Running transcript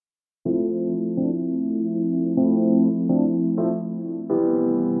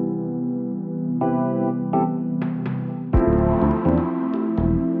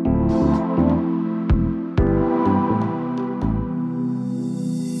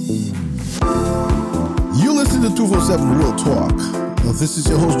You listen to 247 Real Talk. Now, this is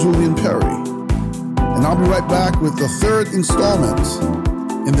your host, Julian Perry. And I'll be right back with the third installment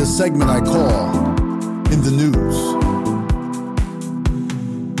in this segment I call In the News.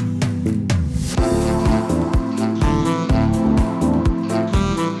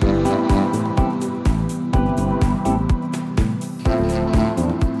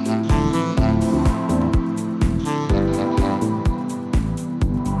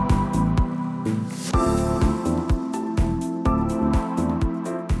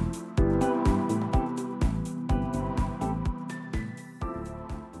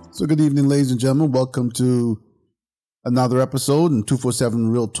 So good evening, ladies and gentlemen. Welcome to another episode in 247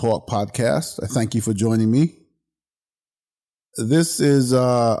 Real Talk podcast. I thank you for joining me. This is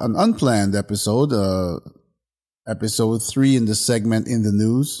an unplanned episode, episode 3 in the segment In the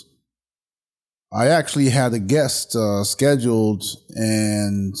News. I actually had a guest scheduled,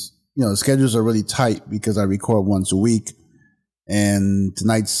 and the schedules are really tight because I record once a week, and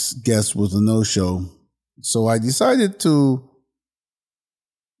tonight's guest was a no-show. So I decided to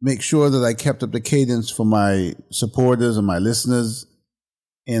make sure that I kept up the cadence for my supporters and my listeners.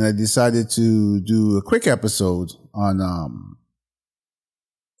 And I decided to do a quick episode on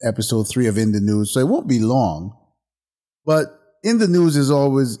episode 3 of In the News. So it won't be long, but In the News is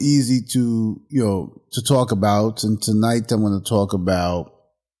always easy to talk about. And tonight I'm going to talk about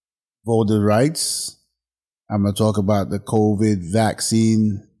voter rights. I'm going to talk about the COVID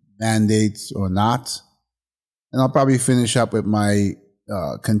vaccine mandates or not. And I'll probably finish up with my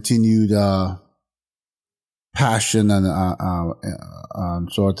continued passion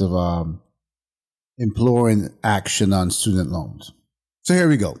and sort of imploring action on student loans. So here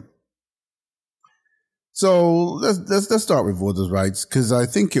we go. So let's start with voters' rights, because I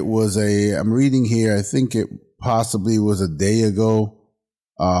think it was I'm reading here, I think it possibly was a day ago.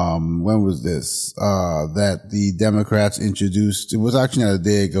 When was this? That the Democrats introduced, it was actually not a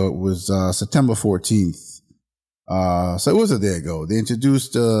day ago, it was September 14th. So it was a day ago. They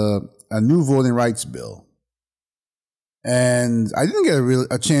introduced a new voting rights bill, and I didn't get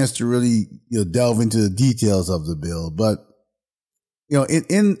a chance to really delve into the details of the bill. But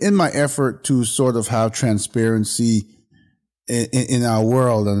in my effort to sort of have transparency in our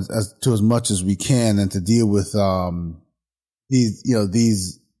world, and as much as we can, and to deal with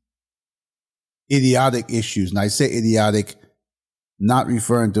these idiotic issues, and I say idiotic, not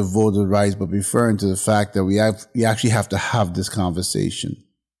referring to voter rights, but referring to the fact that we actually have to have this conversation.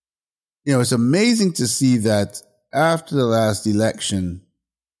 It's amazing to see that after the last election,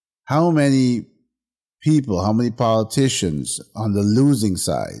 how many people, how many politicians on the losing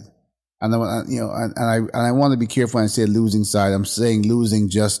side, and I want to be careful when I say losing side. I'm saying losing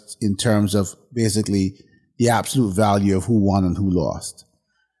just in terms of basically the absolute value of who won and who lost.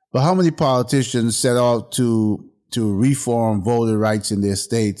 But how many politicians set out to reform voter rights in their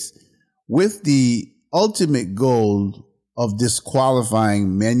states with the ultimate goal of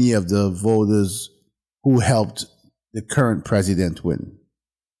disqualifying many of the voters who helped the current president win.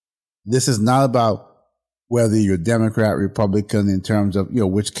 This is not about whether you're Democrat, Republican in terms of,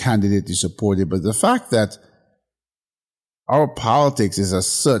 which candidate you supported, but the fact that our politics is as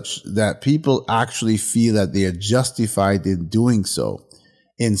such that people actually feel that they are justified in doing so,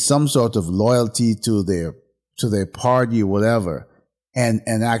 in some sort of loyalty to their party or whatever, and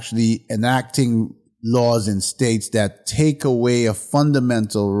actually enacting laws in states that take away a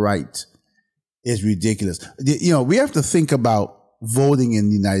fundamental right is ridiculous. We have to think about voting in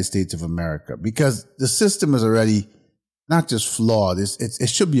the United States of America, because the system is already not just flawed, it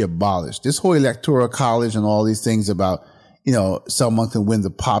should be abolished. This whole electoral college and all these things about, someone can win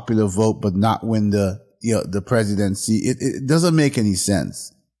the popular vote but not win the presidency, it doesn't make any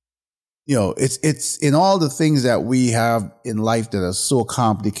sense. It's in all the things that we have in life that are so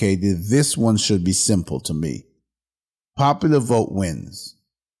complicated, this one should be simple to me. Popular vote wins.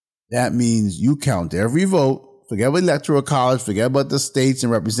 That means you count every vote, forget about electoral college, forget about the states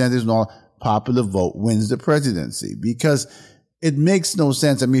and representatives and all, popular vote wins the presidency, because it makes no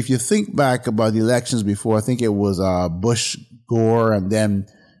sense. I mean, if you think back about the elections before, I think it was Bush, Gore, and then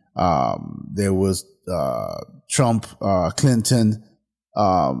there was Trump, Clinton.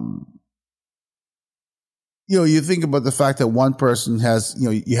 You think about the fact that one person has,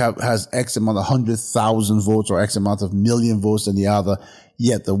 has X amount of 100,000 votes or X amount of million votes than the other,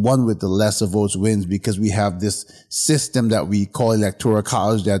 yet the one with the lesser votes wins, because we have this system that we call electoral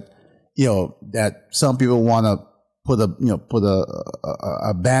college that, that some people want to put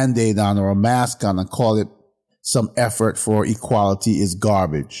a Band-Aid on or a mask on and call it some effort for equality is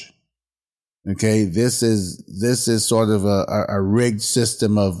garbage. Okay, this is sort of a rigged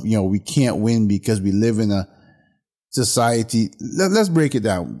system of, we can't win because we live in a society. Let's break it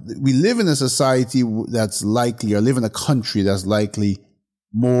down. We live in a society that's likely, or live in a country that's likely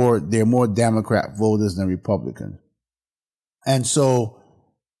they're more Democrat voters than Republican. And so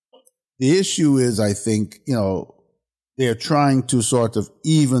the issue is, I think, they're trying to sort of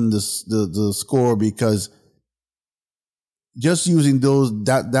even the score, because just using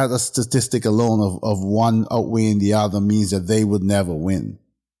that statistic alone of one outweighing the other means that they would never win.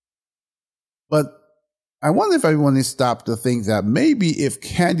 But I wonder if everyone is stopped to think that maybe if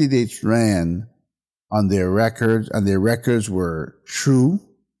candidates ran on their records, and their records were true,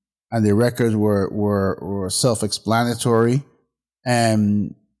 and their records were self-explanatory,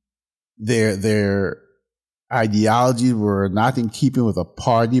 and their ideologies were not in keeping with a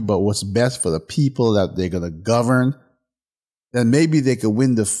party, but what's best for the people that they're going to govern, then maybe they could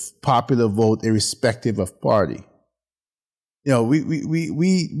win the popular vote irrespective of party.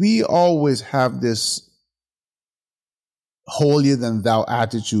 We always have this holier than thou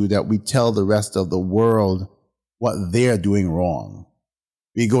attitude that we tell the rest of the world what they're doing wrong.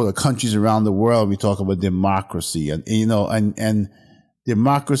 We go to countries around the world, we talk about democracy, and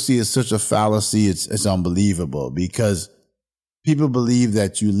democracy is such a fallacy. It's unbelievable, because people believe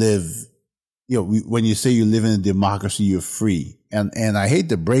that you live, when you say you live in a democracy, you're free. And I hate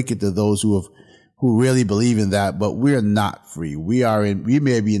to break it to those who really believe in that, but we're not free. We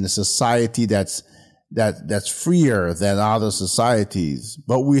may be in a society that's freer than other societies,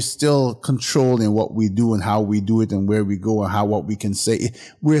 but we're still controlled in what we do and how we do it and where we go and what we can say.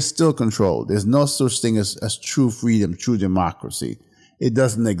 We're still controlled. There's no such thing as true freedom, true democracy. It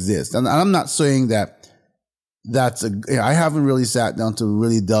doesn't exist. And I'm not saying that I haven't really sat down to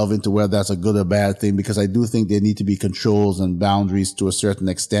really delve into whether that's a good or bad thing, because I do think there need to be controls and boundaries to a certain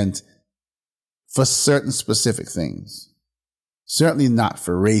extent for certain specific things. Certainly not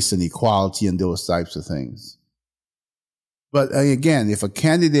for race and equality and those types of things. But again, if a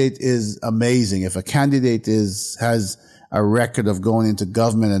candidate is amazing, if a candidate has a record of going into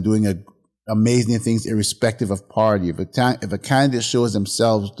government and doing amazing things irrespective of party, if a candidate shows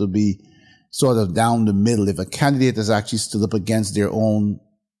themselves to be sort of down the middle, if a candidate has actually stood up against their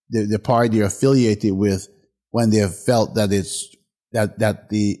party they're affiliated with when they have felt that that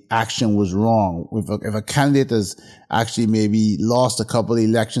the action was wrong, if a candidate has actually maybe lost a couple of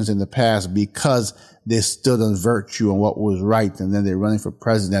elections in the past because they stood on virtue and what was right, and then they're running for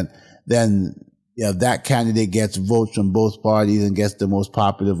president, then that candidate gets votes from both parties and gets the most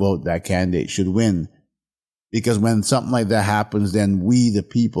popular vote, that candidate should win. Because when something like that happens, then we, the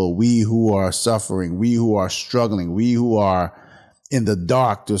people, we who are suffering, we who are struggling, we who are in the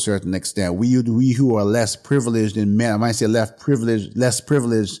dark to a certain extent, we who are less privileged in men, I might say less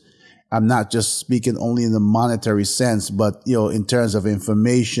privileged. I'm not just speaking only in the monetary sense, but, in terms of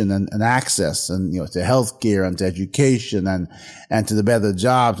information and access and, to healthcare and to education and to the better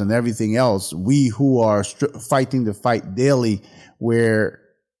jobs and everything else. We who are fighting the fight daily, where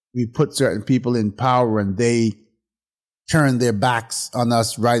we put certain people in power and they turn their backs on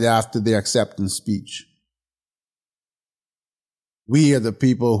us right after their acceptance speech. We are the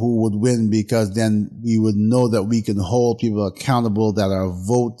people who would win, because then we would know that we can hold people accountable, that our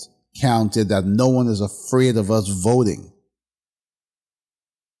vote counted, that no one is afraid of us voting.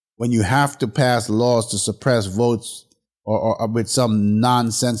 When you have to pass laws to suppress votes or with some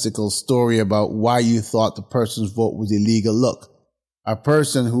nonsensical story about why you thought the person's vote was illegal, look, a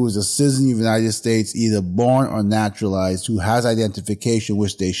person who is a citizen of the United States, either born or naturalized, who has identification,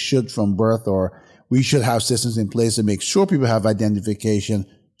 which they should from birth, or we should have systems in place to make sure people have identification,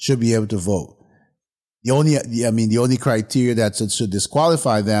 should be able to vote. The only criteria that should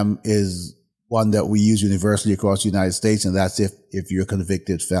disqualify them is one that we use universally across the United States, and that's if you're a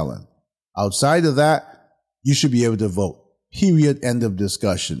convicted felon. Outside of that, you should be able to vote. Period. End of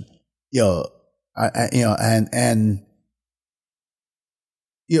discussion.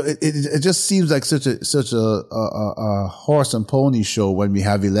 It just seems like such a horse and pony show when we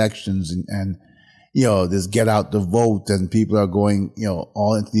have elections and this get out the vote, and people are going,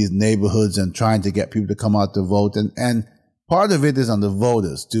 all into these neighborhoods and trying to get people to come out to vote. And part of it is on the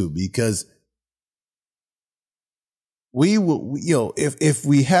voters too, because we will, if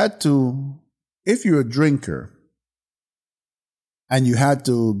you're a drinker and you had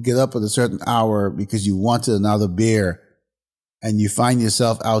to get up at a certain hour because you wanted another beer, and you find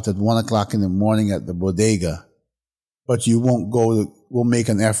yourself out at 1:00 in the morning at the bodega, but you won't make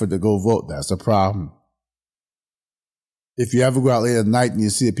an effort to go vote, that's a problem. If you ever go out late at night and you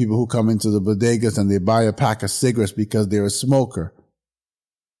see the people who come into the bodegas and they buy a pack of cigarettes because they're a smoker,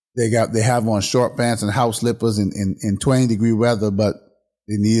 They have on short pants and house slippers in 20-degree weather, but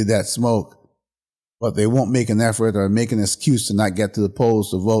they needed that smoke. But they won't make an effort or make an excuse to not get to the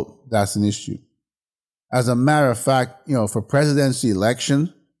polls to vote. That's an issue. As a matter of fact, for presidential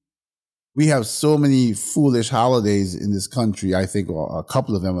election, we have so many foolish holidays in this country, I think, or a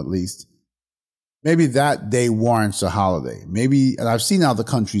couple of them at least. Maybe that day warrants a holiday. Maybe, and I've seen other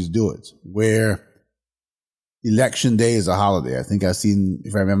countries do it, where election day is a holiday. I think I've seen,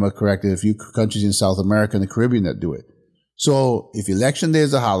 if I remember correctly, a few countries in South America and the Caribbean that do it. So if election day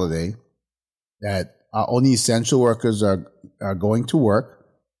is a holiday, that only essential workers are going to work,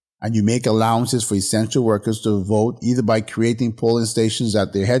 and you make allowances for essential workers to vote either by creating polling stations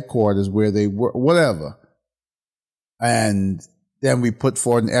at their headquarters where they work, whatever. And then we put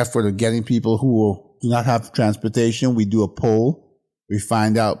forth an effort of getting people who do not have transportation. We do a poll. We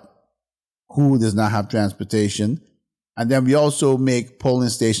find out who does not have transportation. And then we also make polling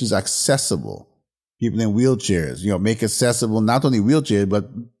stations accessible. People in wheelchairs, make accessible not only wheelchairs, but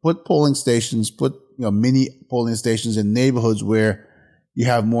put polling stations, mini polling stations in neighborhoods where you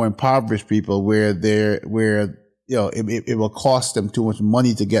have more impoverished people, where it will cost them too much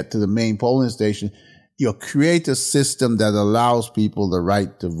money to get to the main polling station. Create a system that allows people the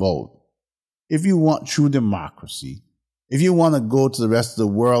right to vote. If you want true democracy, if you want to go to the rest of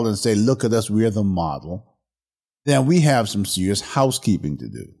the world and say, look at us, we're the model, then we have some serious housekeeping to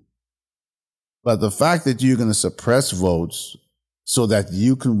do. But the fact that you're going to suppress votes so that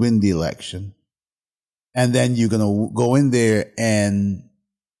you can win the election, and then you're going to go in there and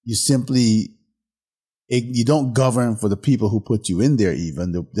you don't govern for the people who put you in there,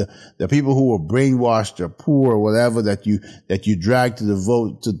 even the people who were brainwashed or poor or whatever that you drag to the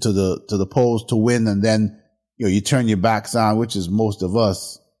vote to the polls to win, and then you turn your backs on, which is most of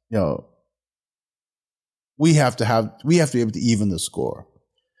us. We have to be able to even the score.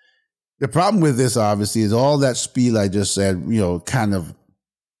 The problem with this, obviously, is all that spiel I just said, kind of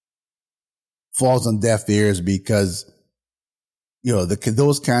falls on deaf ears because,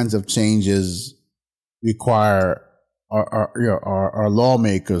 those kinds of changes require our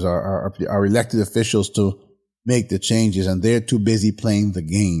lawmakers, our elected officials to make the changes, and they're too busy playing the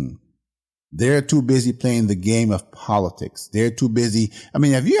game. They're too busy playing the game of politics. They're too busy. I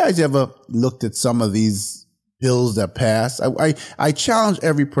mean, have you guys ever looked at some of these bills that pass? I challenge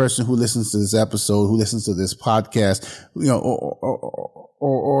every person who listens to this episode, who listens to this podcast,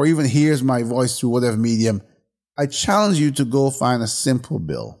 or even hears my voice through whatever medium. I challenge you to go find a simple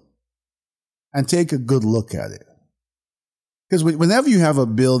bill and take a good look at it. Because whenever you have a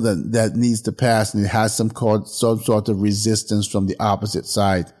bill that needs to pass and it has some sort of resistance from the opposite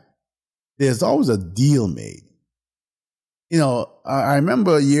side, there's always a deal made. I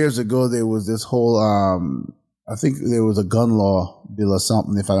remember years ago there was this whole, I think there was a gun law bill or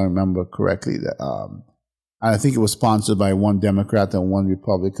something, if I remember correctly. And I think it was sponsored by one Democrat and one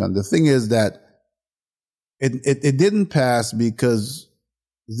Republican. The thing is that it didn't pass because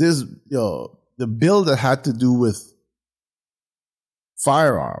this, the bill that had to do with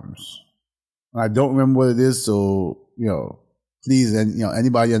firearms, and I don't remember what it is, so, please, and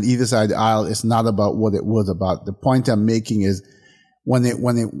anybody on either side of the aisle, it's not about what it was about. The point I'm making is when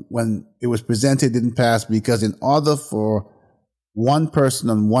it was presented, it didn't pass because in order for one person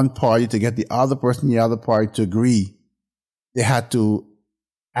on one party to get the other person in the other party to agree, they had to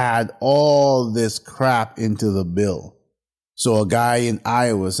add all this crap into the bill. So a guy in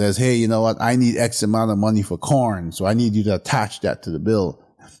Iowa says, hey, you know what? I need X amount of money for corn, so I need you to attach that to the bill.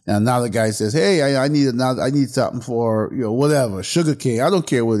 And another guy says, hey, I need something for, whatever, sugar cane. I don't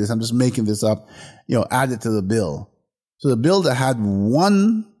care what it is. I'm just making this up, add it to the bill. So the bill that had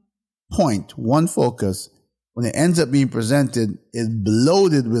one point, one focus, when it ends up being presented, is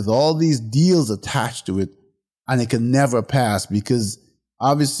bloated with all these deals attached to it, and it can never pass because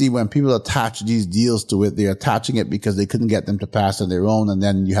obviously when people attach these deals to it, they're attaching it because they couldn't get them to pass on their own, and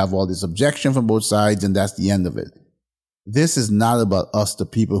then you have all this objection from both sides, and that's the end of it. This is not about us, the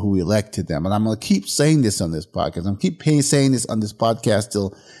people who elected them. And I'm going to keep saying this on this podcast. I'm keep saying this on this podcast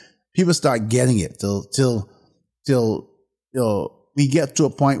till people start getting it, till we get to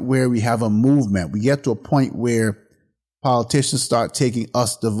a point where we have a movement. We get to a point where politicians start taking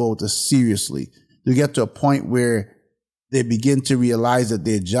us, the voters, seriously. We get to a point where they begin to realize that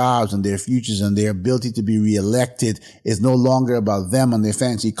their jobs and their futures and their ability to be reelected is no longer about them and their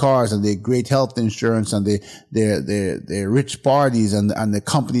fancy cars and their great health insurance and their rich parties and the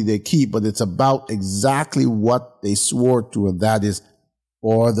company they keep, but it's about exactly what they swore to, and that is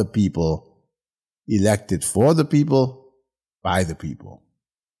for the people, elected for the people, by the people.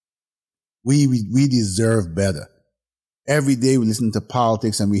 We deserve better. every day we listen to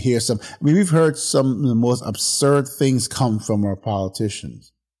politics and we hear we've heard some of the most absurd things come from our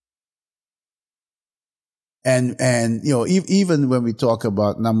politicians. And, even when we talk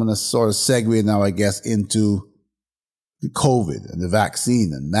about, and I'm going to sort of segue now, I guess, into the COVID and the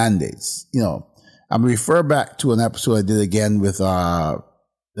vaccine and mandates, I'm going to refer back to an episode I did again with,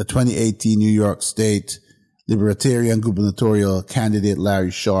 the 2018 New York State Libertarian gubernatorial candidate,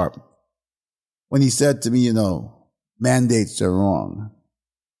 Larry Sharpe, when he said to me, mandates are wrong.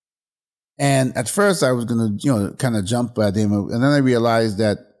 And at first I was going to, kind of jump at him. And then I realized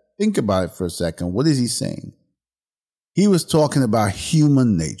that, think about it for a second. What is he saying? He was talking about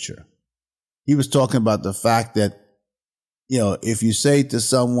human nature. He was talking about the fact that, if you say to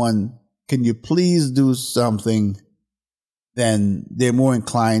someone, can you please do something, then they're more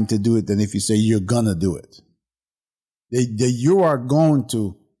inclined to do it than if you say you're going to do it. You are going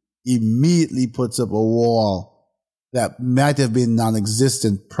to immediately puts up a wall that might have been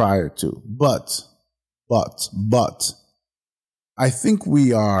non-existent prior to. But, I think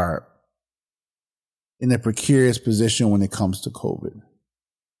we are in a precarious position when it comes to COVID.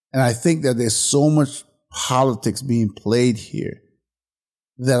 And I think that there's so much politics being played here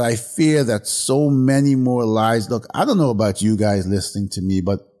that I fear that so many more lives. Look, I don't know about you guys listening to me,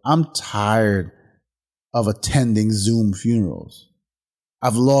 but I'm tired of attending Zoom funerals.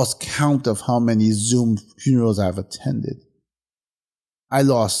 I've lost count of how many Zoom funerals I've attended. I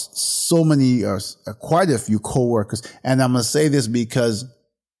lost so many, quite a few coworkers. And I'm going to say this because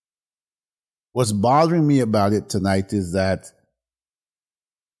what's bothering me about it tonight is that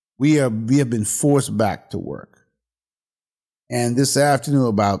we have been forced back to work. And this afternoon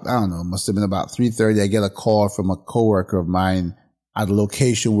about, must have been about 3:30, I get a call from a coworker of mine at a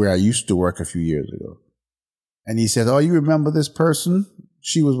location where I used to work a few years ago. And he said, oh, you remember this person?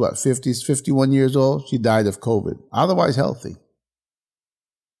 She was 51 years old. She died of COVID, otherwise healthy.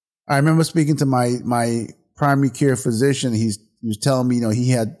 I remember speaking to my primary care physician. He was telling me, he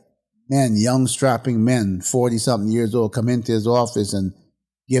had young strapping men, 40-something years old, come into his office and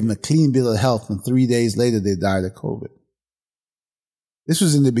give him a clean bill of health. And 3 days later, they died of COVID. This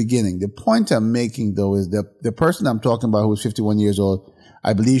was in the beginning. The point I'm making, though, is that the person I'm talking about who was 51 years old,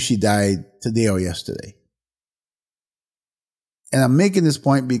 I believe she died today or yesterday. And I'm making this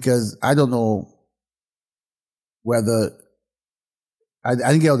point because I don't know whether, I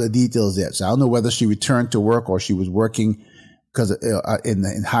didn't get all the details yet. So I don't know whether she returned to work or she was working because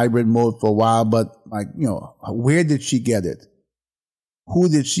in hybrid mode for a while. But where did she get it? Who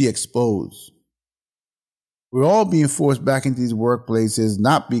did she expose? We're all being forced back into these workplaces,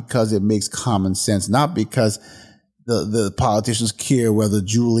 not because it makes common sense, not because the politicians care whether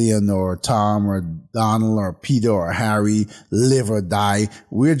Julian or Tom or Donald or Peter or Harry live or die.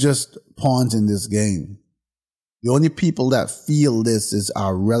 We're just pawns in this game. The only people that feel this is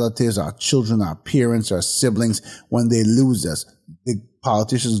our relatives, our children, our parents, our siblings when they lose us. The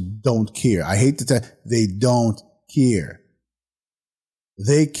politicians don't care. I hate to tell you, they don't care.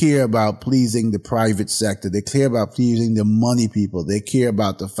 They care about pleasing the private sector. They care about pleasing the money people. They care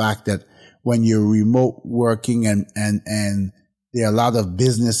about the fact that when you're remote working and there are a lot of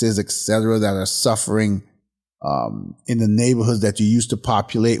businesses, et cetera, that are suffering, in the neighborhoods that you used to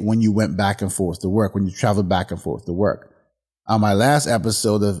populate when you went back and forth to work, when you traveled back and forth to work. On my last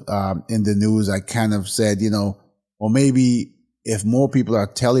episode of, in the news, I kind of said, well, maybe if more people are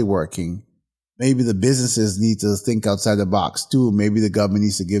teleworking, maybe the businesses need to think outside the box too. Maybe the government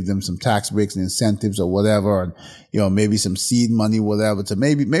needs to give them some tax breaks and incentives or whatever, and, maybe some seed money, whatever. So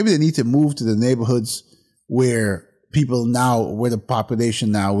maybe they need to move to the neighborhoods where where the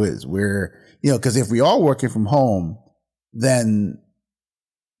population now is, where, cause if we all working from home, then,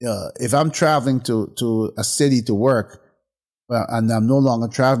 if I'm traveling to a city to work, and I'm no longer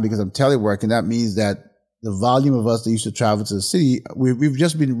traveling because I'm teleworking, that means that the volume of us that used to travel to the city, we've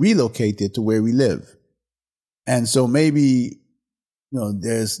just been relocated to where we live. And so maybe,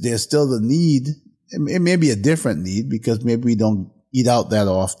 there's still the need. It may be a different need because maybe we don't eat out that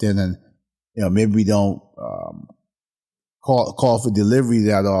often and, maybe we don't, call for delivery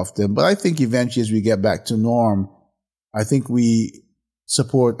that often. But I think eventually as we get back to norm, I think we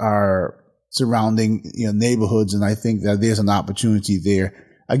support our surrounding, neighborhoods. And I think that there's an opportunity there.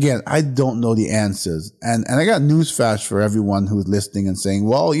 Again, I don't know the answers. And I got news flash for everyone who's listening and saying,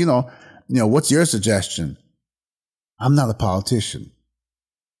 well, what's your suggestion? I'm not a politician.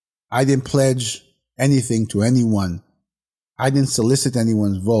 I didn't pledge anything to anyone. I didn't solicit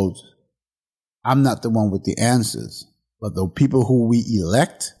anyone's vote. I'm not the one with the answers. But the people who we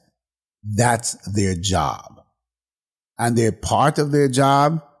elect, that's their job. And they're part of their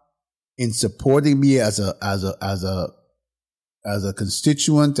job in supporting me as a as a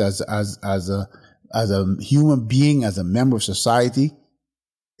constituent, as a human being, as a member of society,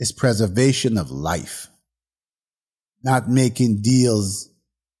 is preservation of life, not making deals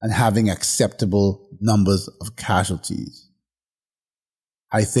and having acceptable numbers of casualties.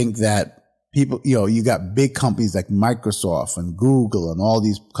 I think that people, you got big companies like Microsoft and Google and all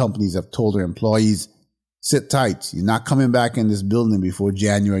these companies have told their employees, sit tight. You're not coming back in this building before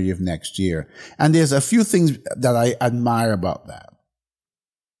January of next year. And there's a few things that I admire about that.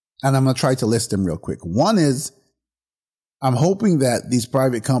 And I'm going to try to list them real quick. One is, I'm hoping that these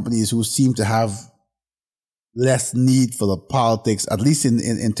private companies who seem to have less need for the politics, at least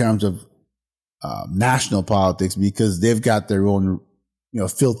in terms of national politics, because they've got their own,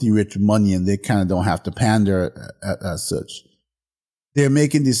 filthy rich money and they kind of don't have to pander as such. They're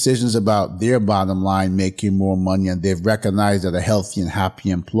making decisions about their bottom line, making more money, and they've recognized that a healthy and happy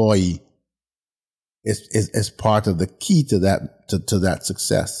employee is part of the key to that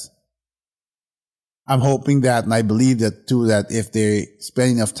success. I'm hoping that, and I believe that too, that if they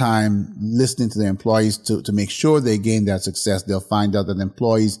spend enough time listening to their employees to make sure they gain that success, they'll find out that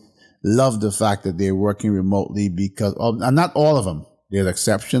employees love the fact that they're working remotely because, and not all of them. There are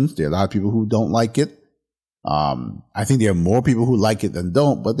exceptions. There are a lot of people who don't like it. I think there are more people who like it than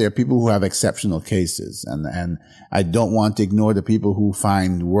don't, but there are people who have exceptional cases. And I don't want to ignore the people who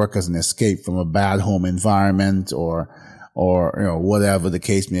find work as an escape from a bad home environment or whatever the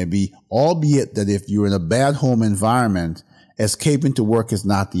case may be, albeit that if you're in a bad home environment, escaping to work is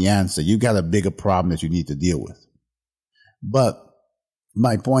not the answer. You got a bigger problem that you need to deal with. But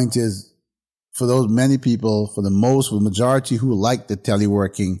my point is, for those many people, for the majority who like the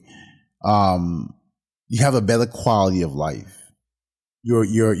teleworking, you have a better quality of life.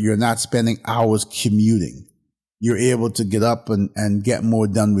 You're not spending hours commuting. You're able to get up and get more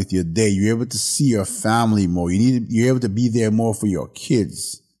done with your day. You're able to see your family more. You're able to be there more for your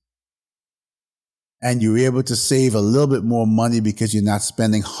kids. And you're able to save a little bit more money because you're not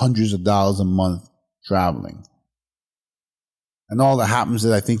spending hundreds of dollars a month traveling. And all that happens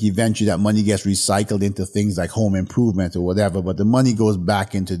is I think eventually that money gets recycled into things like home improvement or whatever, but the money goes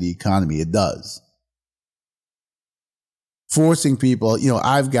back into the economy. It does. Forcing people,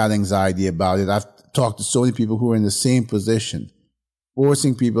 I've got anxiety about it. I've talked to so many people who are in the same position.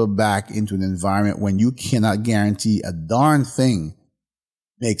 Forcing people back into an environment when you cannot guarantee a darn thing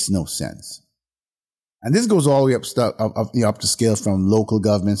makes no sense. And this goes all the way up the scale from local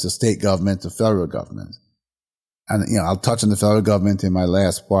governments to state government to federal government. And, I'll touch on the federal government in my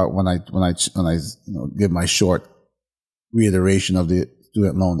last part when I give my short reiteration of the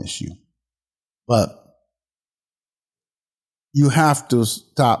student loan issue. But you have to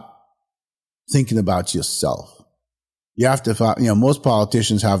stop thinking about yourself. You have to, most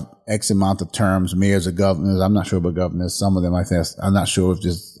politicians have X amount of terms, mayors or governors. I'm not sure about governors. Some of them, I'm not sure if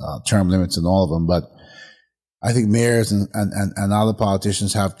there's term limits in all of them, but I think mayors and other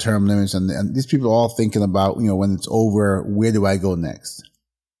politicians have term limits, and these people are all thinking about, when it's over, where do I go next?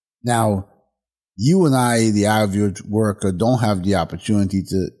 Now, you and I, the average worker, don't have the opportunity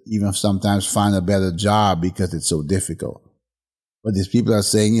to even sometimes find a better job because it's so difficult. But these people are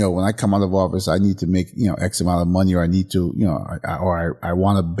saying, when I come out of office, I need to make, X amount of money, or I need to, I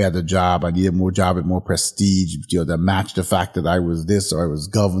want a better job. I need a more job with more prestige, that match the fact that I was this or I was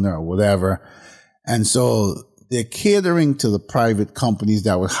governor or whatever. And so they're catering to the private companies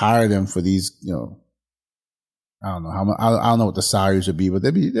that would hire them for these, I don't know how much, I don't know what the salaries would be, but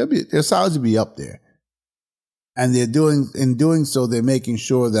their salaries would be up there. And in doing so, they're making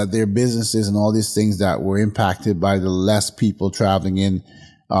sure that their businesses and all these things that were impacted by the less people traveling in,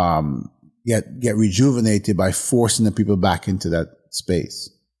 get rejuvenated by forcing the people back into that space.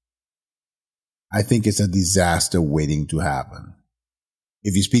 I think it's a disaster waiting to happen.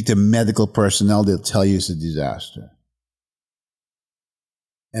 If you speak to medical personnel, they'll tell you it's a disaster.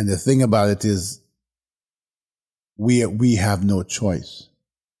 And the thing about it is, we have no choice.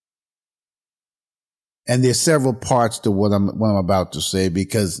 And there's several parts to what I'm about to say,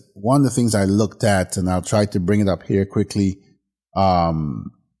 because one of the things I looked at, and I'll try to bring it up here quickly,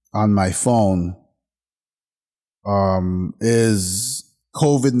 on my phone, is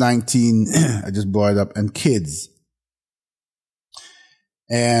COVID-19. I just brought it up, and kids.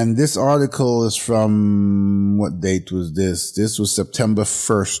 And this article is from, what date was this? This was September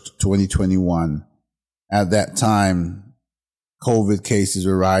 1st, 2021. At that time, COVID cases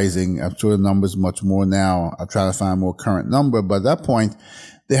were rising. I'm sure the number's much more now. I'll try to find a more current number. But at that point,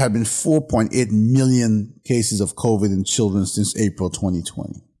 there had been 4.8 million cases of COVID in children since April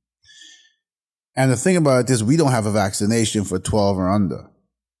 2020. And the thing about it is, we don't have a vaccination for 12 or under.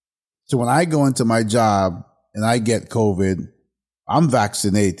 So when I go into my job and I get COVID, I'm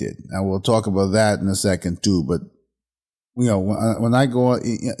vaccinated, and we'll talk about that in a second too. But when I go,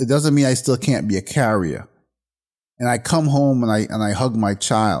 it doesn't mean I still can't be a carrier. And I come home and I hug my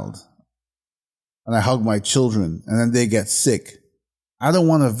child, and I hug my children, and then they get sick. I don't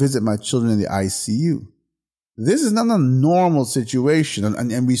want to visit my children in the ICU. This is not a normal situation,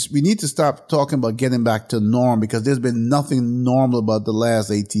 and we need to stop talking about getting back to norm, because there's been nothing normal about the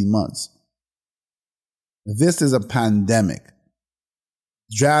last 18 months. This is a pandemic.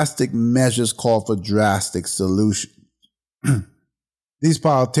 Drastic measures call for drastic solutions. These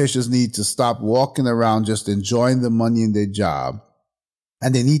politicians need to stop walking around just enjoying the money in their job,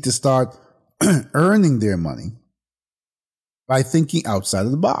 and they need to start earning their money by thinking outside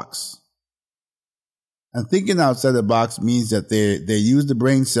of the box. And thinking outside the box means that they use the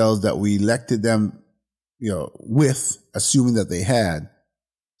brain cells that we elected them, with, assuming that they had,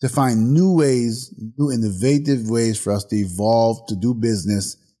 to find new ways, new innovative ways for us to evolve, to do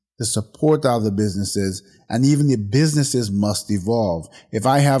business, to support other businesses, and even the businesses must evolve. If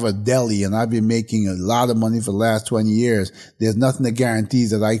I have a deli and I've been making a lot of money for the last 20 years, there's nothing that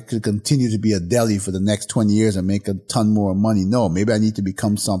guarantees that I could continue to be a deli for the next 20 years and make a ton more money. No, maybe I need to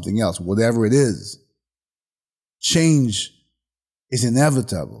become something else, whatever it is. Change is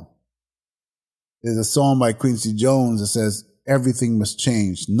inevitable. There's a song by Quincy Jones that says, everything must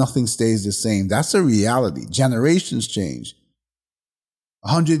change. Nothing stays the same. That's a reality. Generations change.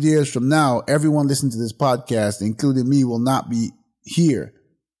 100 years from now, everyone listening to this podcast, including me, will not be here.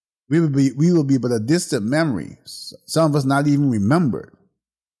 We will be but a distant memory. Some of us not even remembered.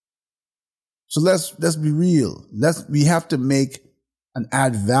 So let's be real. We have to make and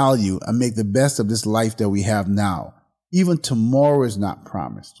add value and make the best of this life that we have now. Even tomorrow is not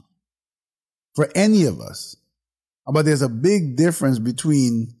promised for any of us. But there's a big difference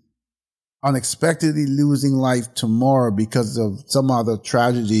between unexpectedly losing life tomorrow because of some other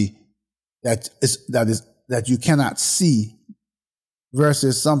tragedy that you cannot see,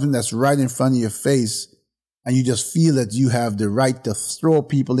 versus something that's right in front of your face and you just feel that you have the right to throw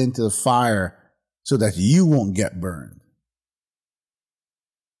people into the fire so that you won't get burned.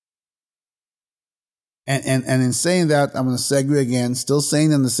 And in saying that, I'm going to segue again,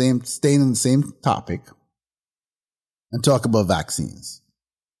 staying in the same topic, and talk about vaccines.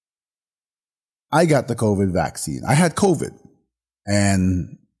 I got the COVID vaccine. I had COVID,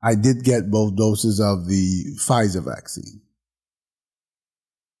 and I did get both doses of the Pfizer vaccine.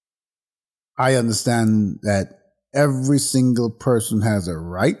 I understand that every single person has a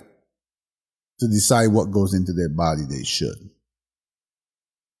right to decide what goes into their body. They should.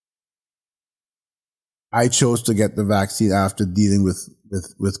 I chose to get the vaccine after dealing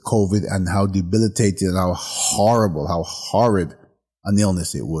with COVID and how debilitating and how horrible, how horrid an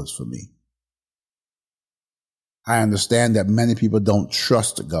illness it was for me. I understand that many people don't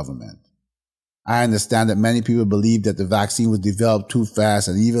trust the government. I understand that many people believe that the vaccine was developed too fast,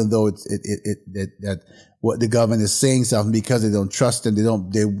 and even though that what the government is saying something, because they don't trust them,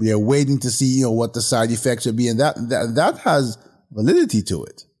 they're waiting to see what the side effects will be, and that has validity to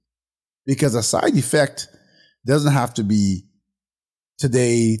it. Because a side effect doesn't have to be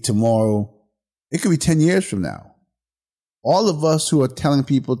today, tomorrow. It could be 10 years from now. All of us who are telling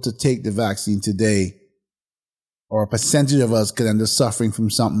people to take the vaccine today, or a percentage of us, could end up suffering from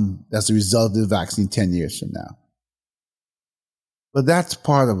something that's a result of the vaccine 10 years from now. But that's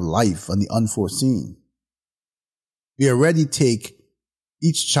part of life and the unforeseen. We already take,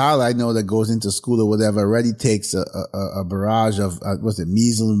 each child I know that goes into school or whatever already takes a barrage of,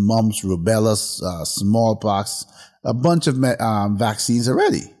 measles, mumps, rubella, smallpox, a bunch of vaccines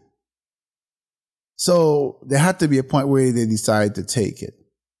already. So there had to be a point where they decided to take it.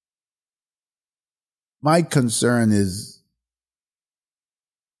 My concern is,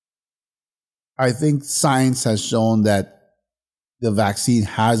 I think science has shown that the vaccine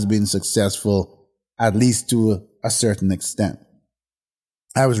has been successful, at least to a certain extent.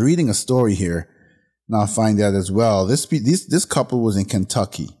 I was reading a story here, and I'll find that as well. This couple was in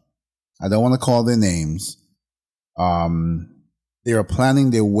Kentucky. I don't want to call their names. They were planning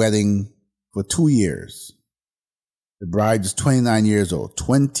their wedding for 2 years. The bride is 29 years old.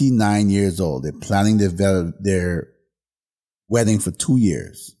 29 years old. They're planning their wedding for 2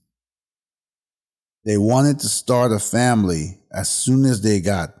 years. They wanted to start a family as soon as they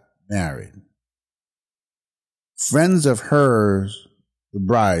got married. Friends of hers, the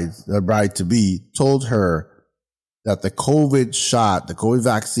bride-to-be, told her that the COVID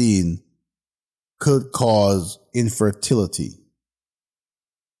vaccine could cause infertility.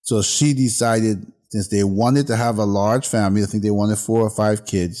 So she decided, since they wanted to have a large family, I think they wanted 4 or 5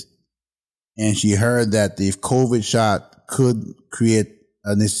 kids, and she heard that the COVID shot could create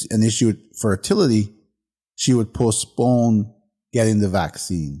an issue with fertility, she would postpone getting the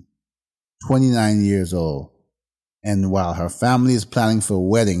vaccine. 29 years old. And while her family is planning for a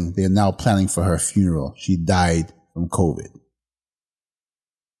wedding, they're now planning for her funeral. She died from COVID.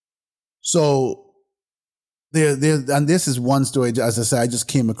 So and this is one story, as I said, I just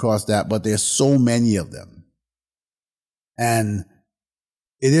came across that, but there's so many of them. And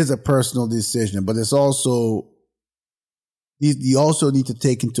it is a personal decision, but it's also, you also need to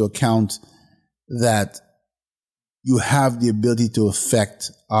take into account that you have the ability to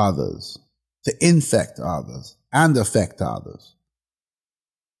affect others, to infect others and affect others.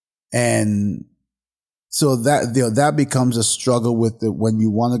 And so that becomes a struggle when you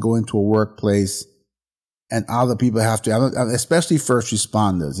want to go into a workplace and other people have to, especially first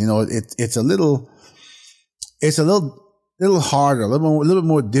responders. It's a little harder, a little bit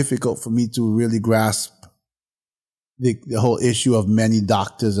more difficult for me to really grasp the whole issue of many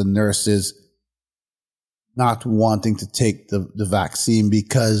doctors and nurses not wanting to take the vaccine,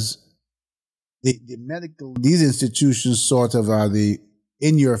 because these institutions sort of are the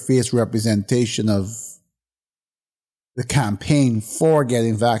in-your-face representation of the campaign for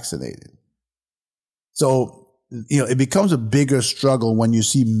getting vaccinated. So, it becomes a bigger struggle when you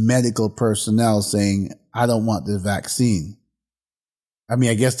see medical personnel saying, I don't want the vaccine. I mean,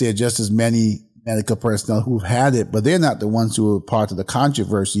 I guess there are just as many medical personnel who've had it, but they're not the ones who are part of the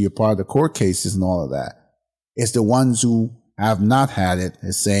controversy or part of the court cases and all of that. It's the ones who have not had it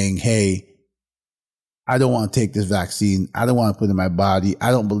is saying, hey, I don't want to take this vaccine. I don't want to put it in my body.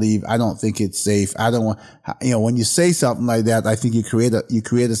 I don't think it's safe. I don't want, when you say something like that, I think you create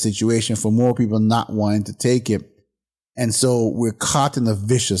a situation for more people not wanting to take it. And so we're caught in a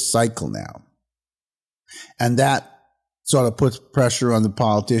vicious cycle now. And that sort of puts pressure on the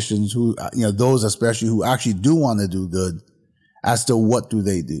politicians who, those especially who actually do want to do good, as to what do.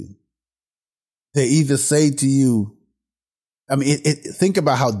 They either say to you, think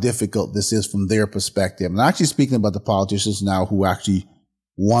about how difficult this is from their perspective. And I'm actually speaking about the politicians now who actually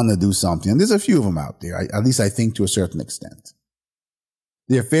want to do something. And there's a few of them out there, at least I think to a certain extent.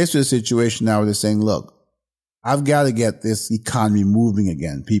 They're faced with a situation now where they're saying, look, I've got to get this economy moving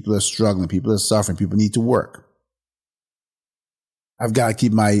again. People are struggling. People are suffering. People need to work. I've got to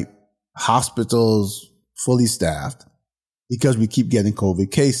keep my hospitals fully staffed because we keep getting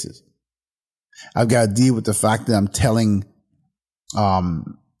COVID cases. I've got to deal with the fact that I'm telling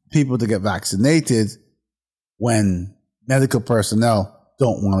people to get vaccinated when medical personnel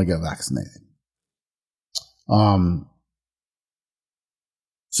don't want to get vaccinated.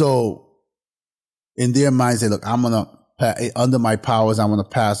 So in their minds, they look, under my powers, I'm going to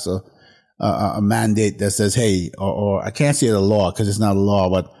pass a mandate that says, hey, or I can't say it a law because it's not a law,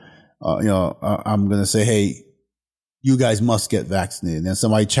 but, I'm going to say, hey, you guys must get vaccinated. And then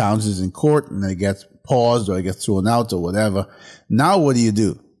somebody challenges in court and it gets paused or it gets thrown out or whatever. Now what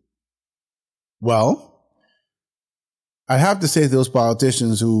do? Well, I have to say to those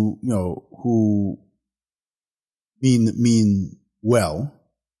politicians who mean well,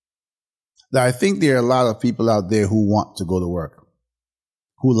 that I think there are a lot of people out there who want to go to work,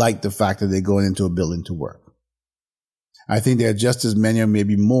 who like the fact that they're going into a building to work. I think there are just as many or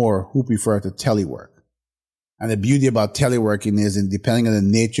maybe more who prefer to telework. And the beauty about teleworking is, and depending on the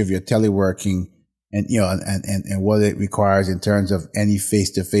nature of your teleworking and, and what it requires in terms of any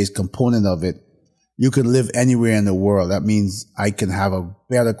face-to-face component of it, you can live anywhere in the world. That means I can have a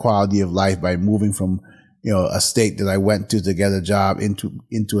better quality of life by moving from, a state that I went to get a job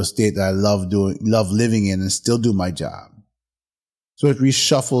into a state that I love living in and still do my job. So it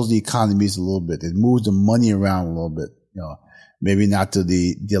reshuffles the economies a little bit. It moves the money around a little bit, maybe not to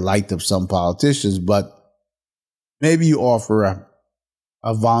the delight of some politicians, but maybe you offer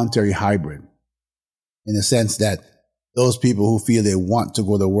a voluntary hybrid in the sense that those people who feel they want to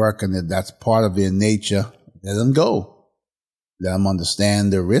go to work and that that's part of their nature, let them go. Let them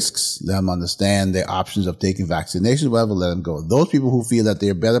understand the risks. Let them understand the options of taking vaccinations, whatever, let them go. Those people who feel that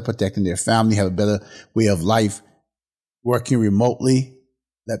they're better protecting their family, have a better way of life, working remotely,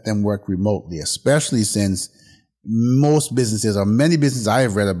 let them work remotely, especially since most businesses or many businesses I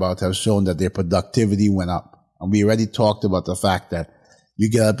have read about have shown that their productivity went up. And we already talked about the fact that you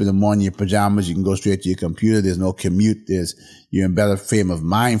get up in the morning, your pajamas, you can go straight to your computer. There's no commute. You're in better frame of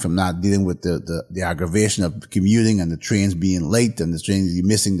mind from not dealing with the aggravation of commuting and the trains being late and you're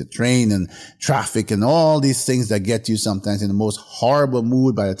missing the train and traffic and all these things that get you sometimes in the most horrible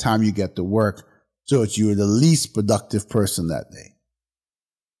mood by the time you get to work. So that you're the least productive person that day.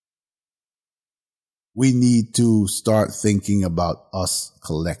 We need to start thinking about us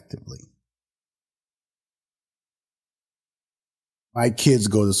collectively. My kids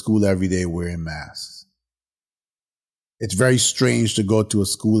go to school every day wearing masks. It's very strange to go to a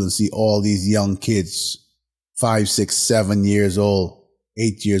school and see all these young kids, 5, 6, 7 years old,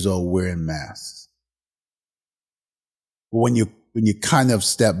 8 years old, wearing masks. But when you kind of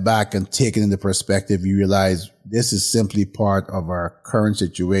step back and take it into perspective, you realize this is simply part of our current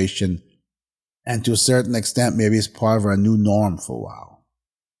situation. And to a certain extent, maybe it's part of our new norm for a while.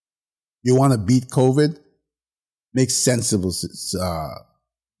 You want to beat COVID? Make sensible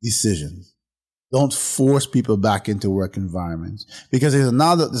decisions. Don't force people back into work environments, because there's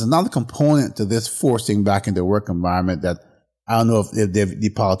another component to this forcing back into work environment that I don't know if the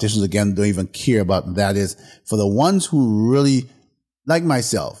politicians again don't even care about. And that is for the ones who really, like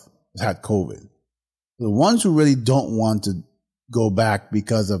myself, had COVID, the ones who really don't want to go back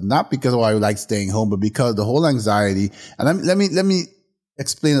not because I like staying home, but because of the whole anxiety. And let me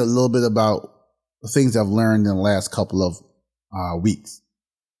explain a little bit about the things I've learned in the last couple of weeks.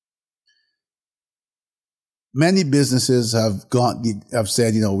 Many businesses have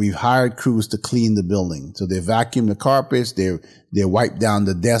said, we've hired crews to clean the building. So they vacuum the carpets, they wipe down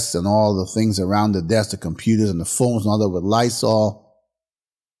the desks and all the things around the desk, the computers and the phones and all that with Lysol.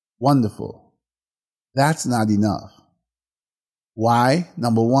 Wonderful. That's not enough. Why?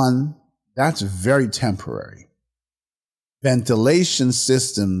 Number one, that's very temporary. Ventilation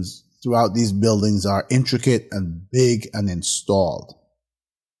systems throughout these buildings are intricate and big and installed.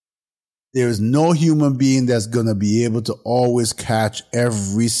 There is no human being that's going to be able to always catch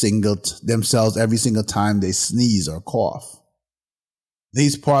themselves every single time they sneeze or cough.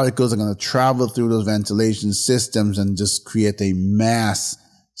 These particles are going to travel through those ventilation systems and just create a mass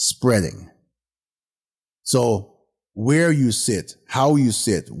spreading. So where you sit, how you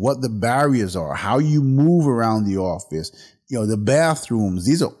sit, what the barriers are, how you move around the office, the bathrooms,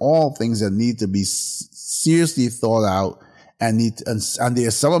 these are all things that need to be seriously thought out. And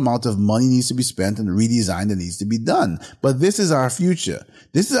there's some amount of money needs to be spent and redesign that needs to be done. But this is our future.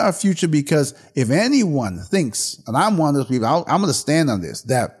 This is our future because if anyone thinks, and I'm one of those people, I'm going to stand on this,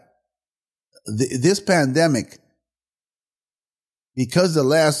 that this pandemic, because the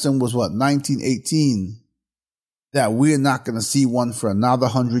last one was 1918, that we're not going to see one for another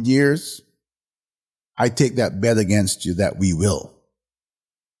 100 years, I take that bet against you that we will.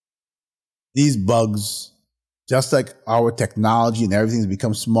 These bugs, just like our technology and everything's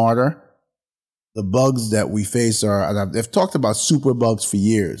become smarter, the bugs that we face they've talked about super bugs for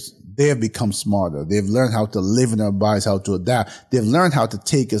years. They have become smarter. They've learned how to live in our bodies, how to adapt. They've learned how to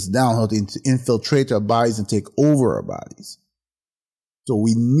take us down, how to infiltrate our bodies and take over our bodies. So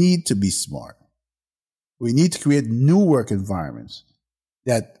we need to be smart. We need to create new work environments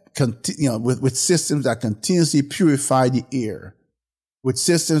that with systems that continuously purify the air, with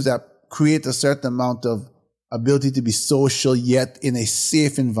systems that create a certain amount of ability to be social, yet in a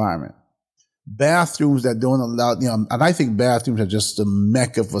safe environment. Bathrooms that don't allow, and I think bathrooms are just a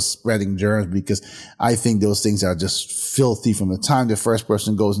mecca for spreading germs because I think those things are just filthy from the time the first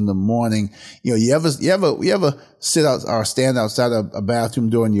person goes in the morning. You ever sit out or stand outside a bathroom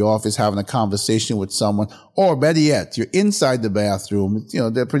door in the office having a conversation with someone, or better yet, you're inside the bathroom.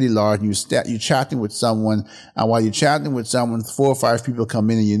 They're pretty large, and you're chatting with someone, and while you're chatting with someone, 4 or 5 people come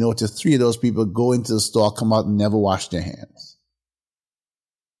in, and you notice 3 of those people go into the stall, come out, and never wash their hands.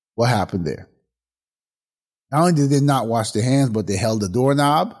 What happened there? Not only did they not wash their hands, but they held the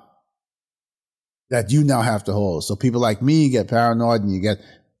doorknob that you now have to hold. So people like me get paranoid, and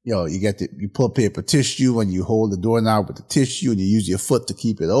you pull paper tissue and you hold the doorknob with the tissue and you use your foot to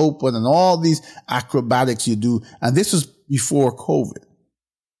keep it open and all these acrobatics you do. And this was before COVID.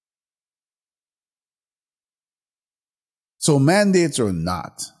 So mandates or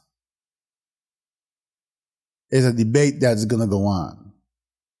not, is a debate that's going to go on.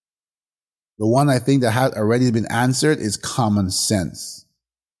 The one I think that has already been answered is common sense.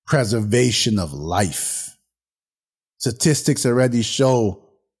 Preservation of life. Statistics already show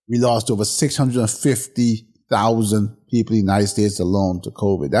we lost over 650,000 people in the United States alone to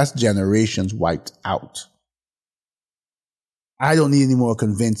COVID. That's generations wiped out. I don't need any more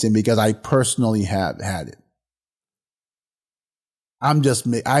convincing because I personally have had it. I'm just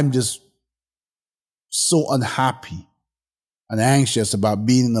so unhappy and anxious about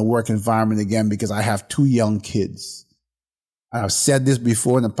being in the work environment again because I have 2 young kids. I've said this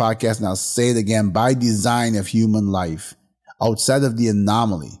before in the podcast, and I'll say it again. By design of human life, outside of the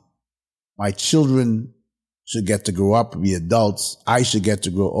anomaly, my children should get to grow up and be adults. I should get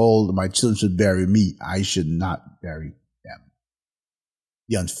to grow old. My children should bury me. I should not bury them.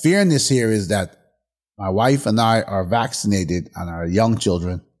 The unfairness here is that my wife and I are vaccinated and our young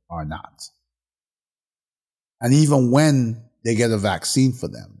children are not. And even when they get a vaccine for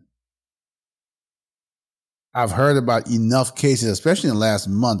them. I've heard about enough cases, especially in the last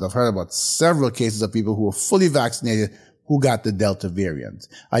month. I've heard about several cases of people who were fully vaccinated who got the Delta variant.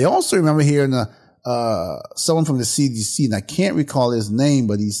 I also remember hearing someone from the CDC, and I can't recall his name,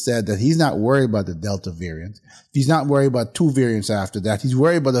 but he said that he's not worried about the Delta variant. He's not worried about 2 variants after that. He's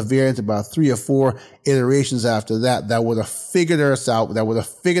worried about a variant about 3 or 4 iterations after that would have figured us out, that would have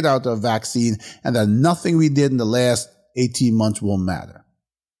figured out the vaccine, and that nothing we did in the last 18 months will matter.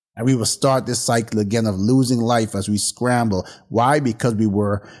 And we will start this cycle again of losing life as we scramble. Why? Because we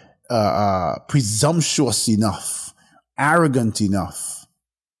were presumptuous enough, arrogant enough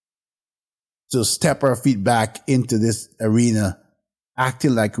to step our feet back into this arena,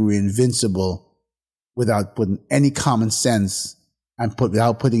 acting like we were invincible without putting any common sense and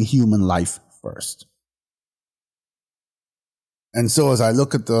without putting human life first. And so as I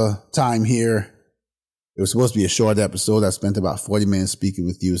look at the time here, it was supposed to be a short episode. I spent about 40 minutes speaking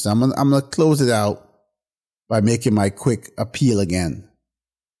with you. So I'm going to close it out by making my quick appeal again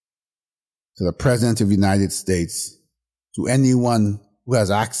to the President of the United States, to anyone who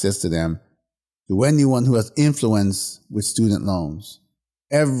has access to them, to anyone who has influence with student loans.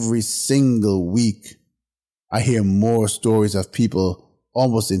 Every single week, I hear more stories of people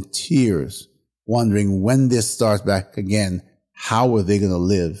almost in tears, wondering when this starts back again, how are they going to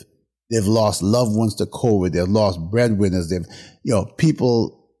live? They've lost loved ones to COVID. They've lost breadwinners.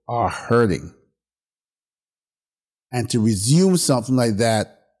 People are hurting. And to resume something like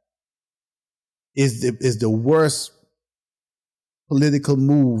that is the worst political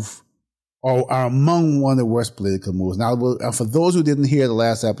move, or are among one of the worst political moves. Now, for those who didn't hear the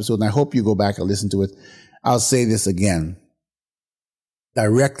last episode, and I hope you go back and listen to it, I'll say this again,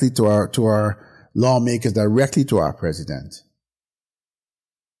 directly to our lawmakers, directly to our president.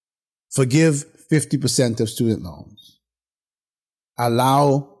 Forgive 50% of student loans.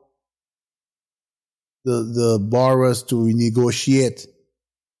 Allow the borrowers to renegotiate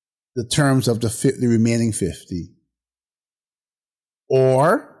the terms of the remaining 50.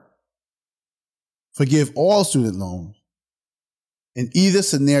 Or forgive all student loans. In either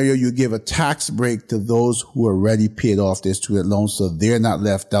scenario, you give a tax break to those who already paid off their student loans so they're not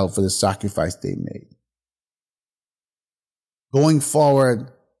left out for the sacrifice they made. Going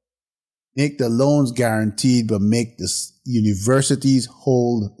forward, make the loans guaranteed, but make the universities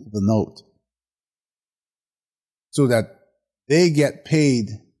hold the note so that they get paid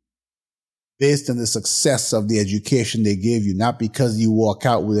based on the success of the education they gave you, not because you walk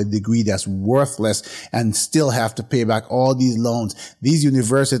out with a degree that's worthless and still have to pay back all these loans. These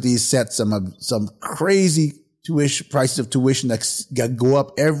universities set some crazy prices of tuition that go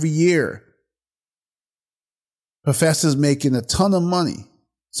up every year. Professors making a ton of money,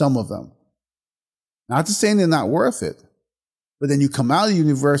 some of them. Not to say they're not worth it, but then you come out of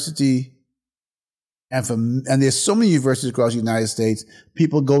university, and there's so many universities across the United States.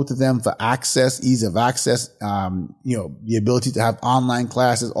 People go to them for access, ease of access, the ability to have online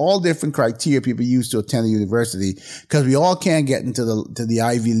classes, all different criteria people use to attend a university, because we all can't get into the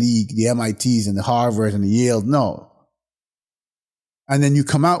Ivy League, the MITs and the Harvard and the Yale. No. And then you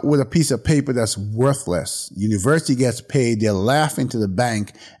come out with a piece of paper that's worthless. University gets paid, they laugh into the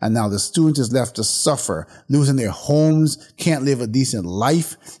bank, and now the student is left to suffer, losing their homes, can't live a decent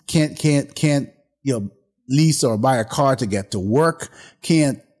life, can't lease or buy a car to get to work,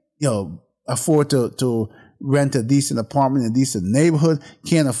 can't afford to rent a decent apartment in a decent neighborhood,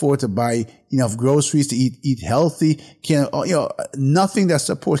 can't afford to buy enough groceries to eat healthy, nothing that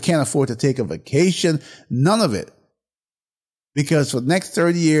supports, can't afford to take a vacation, none of it. Because for the next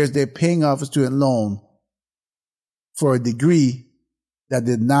 30 years, they're paying off a student loan for a degree that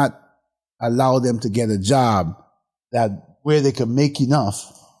did not allow them to get a job where they can make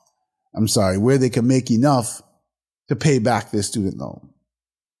enough to pay back their student loan.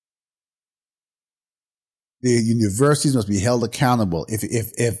 The universities must be held accountable.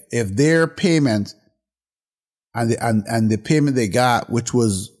 If their payment and the payment they got, which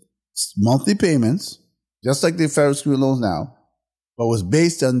was monthly payments, just like the federal student loans now, but was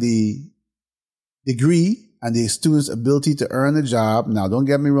based on the degree and the student's ability to earn a job. Now, don't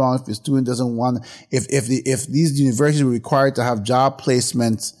get me wrong. If the student doesn't want, if these universities were required to have job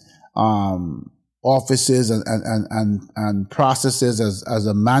placement, offices and processes as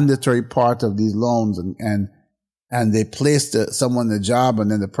a mandatory part of these loans, and they placed someone in the job and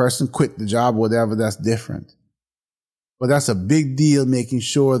then the person quit the job, whatever, that's different. But that's a big deal, making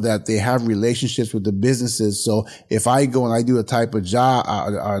sure that they have relationships with the businesses. So if I go and I do a type of job,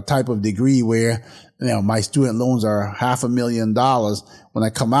 or a type of degree where, my student loans are $500,000, when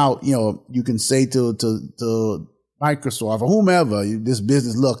I come out, you can say to Microsoft or whomever, this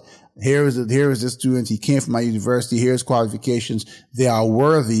business, look, here is this student. He came from my university. Here's qualifications. They are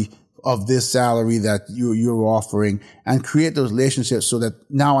worthy of this salary that you're offering, and create those relationships so that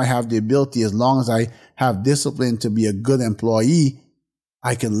now I have the ability, as long as I have discipline to be a good employee,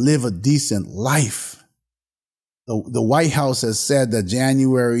 I can live a decent life. The White House has said that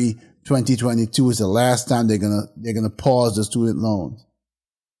January 2022 is the last time they're gonna pause the student loans.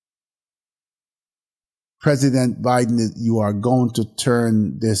 President Biden, you are going to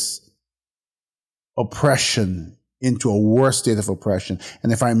turn this oppression into a worse state of oppression.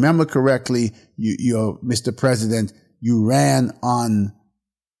 And if I remember correctly, you Mr. President, you ran on,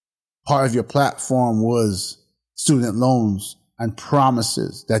 part of your platform was student loans and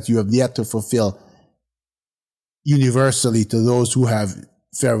promises that you have yet to fulfill universally to those who have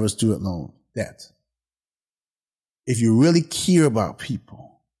federal student loan debt. If you really care about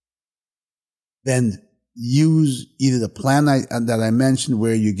people, then use either the plan that I mentioned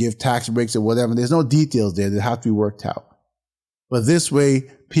where you give tax breaks or whatever. There's no details there that have to be worked out. But this way,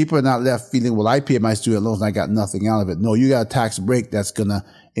 people are not left feeling, well, I paid my student loans and I got nothing out of it. No, you got a tax break that's going to,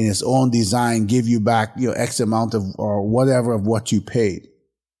 in its own design, give you back, X amount of, or whatever of what you paid.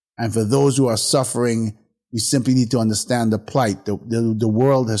 And for those who are suffering, we simply need to understand the plight. The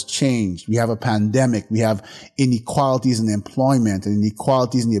world has changed. We have a pandemic. We have inequalities in employment and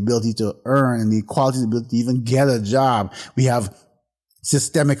inequalities in the ability to earn and inequalities in the ability to even get a job. We have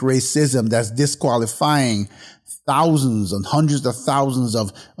systemic racism that's disqualifying thousands and hundreds of thousands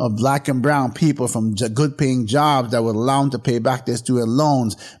of black and brown people from good paying jobs that would allow them to pay back their student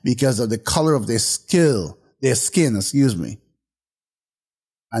loans because of the color of their skin,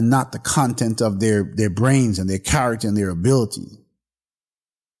 and not the content of their brains and their character and their ability.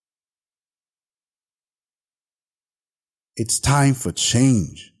 It's time for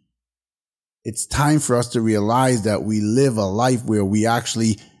change. It's time for us to realize that we live a life where we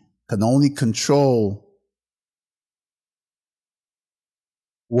actually can only control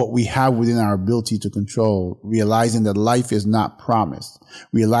what we have within our ability to control, realizing that life is not promised,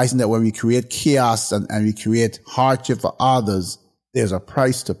 realizing that when we create chaos and we create hardship for others, there's a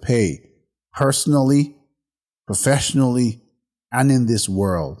price to pay, personally, professionally, and in this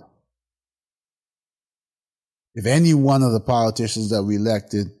world. If any one of the politicians that we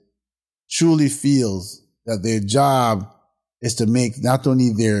elected truly feels that their job is to make not only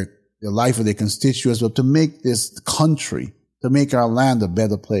the life of their constituents, but to make this country, to make our land a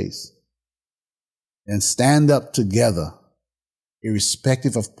better place, then stand up together,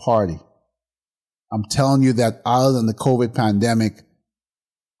 irrespective of party. I'm telling you that other than the COVID pandemic,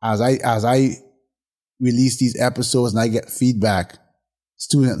 as I release these episodes and I get feedback,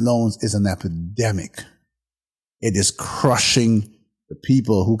 student loans is an epidemic. It is crushing the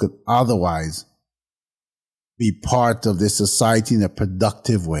people who could otherwise be part of this society in a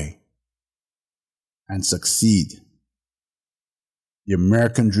productive way and succeed. The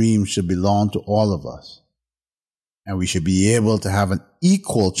American dream should belong to all of us. And we should be able to have an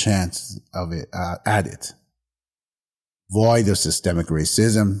equal chance of it, at it. Void of systemic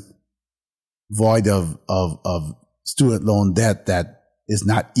racism, void of student loan debt that is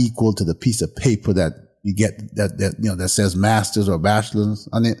not equal to the piece of paper that you get that says masters or bachelors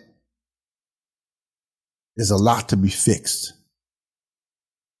on it. There's a lot to be fixed.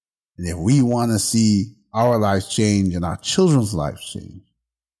 And if we want to see our lives change and our children's lives change,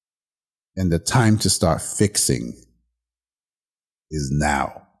 then the time to start fixing is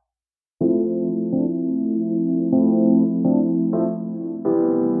now.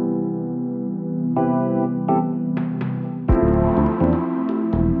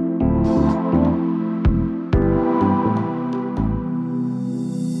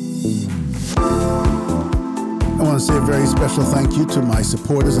 I want to say a very special thank you to my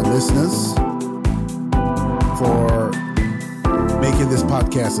supporters and listeners for making this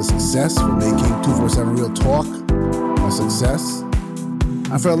podcast a success, for making 247 Real Talk a success,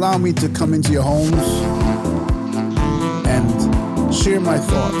 and for allowing me to come into your homes and share my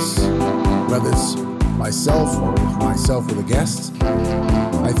thoughts, whether it's myself or with a guest.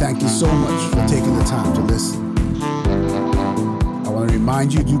 I thank you so much for taking the time to listen. I want to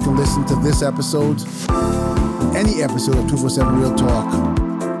remind you can listen to this episode, any episode of 247 Real Talk,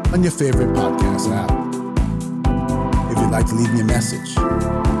 on your favorite podcast app. If you'd like to leave me a message,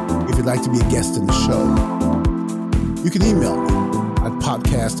 if you'd like to be a guest in the show, you can email me at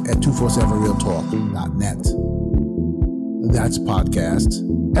podcast@247realtalk.net. That's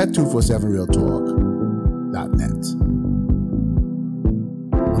podcast@247realtalk.net.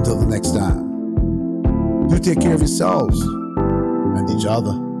 Until the next time, do take care of yourselves and each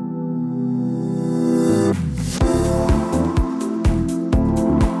other.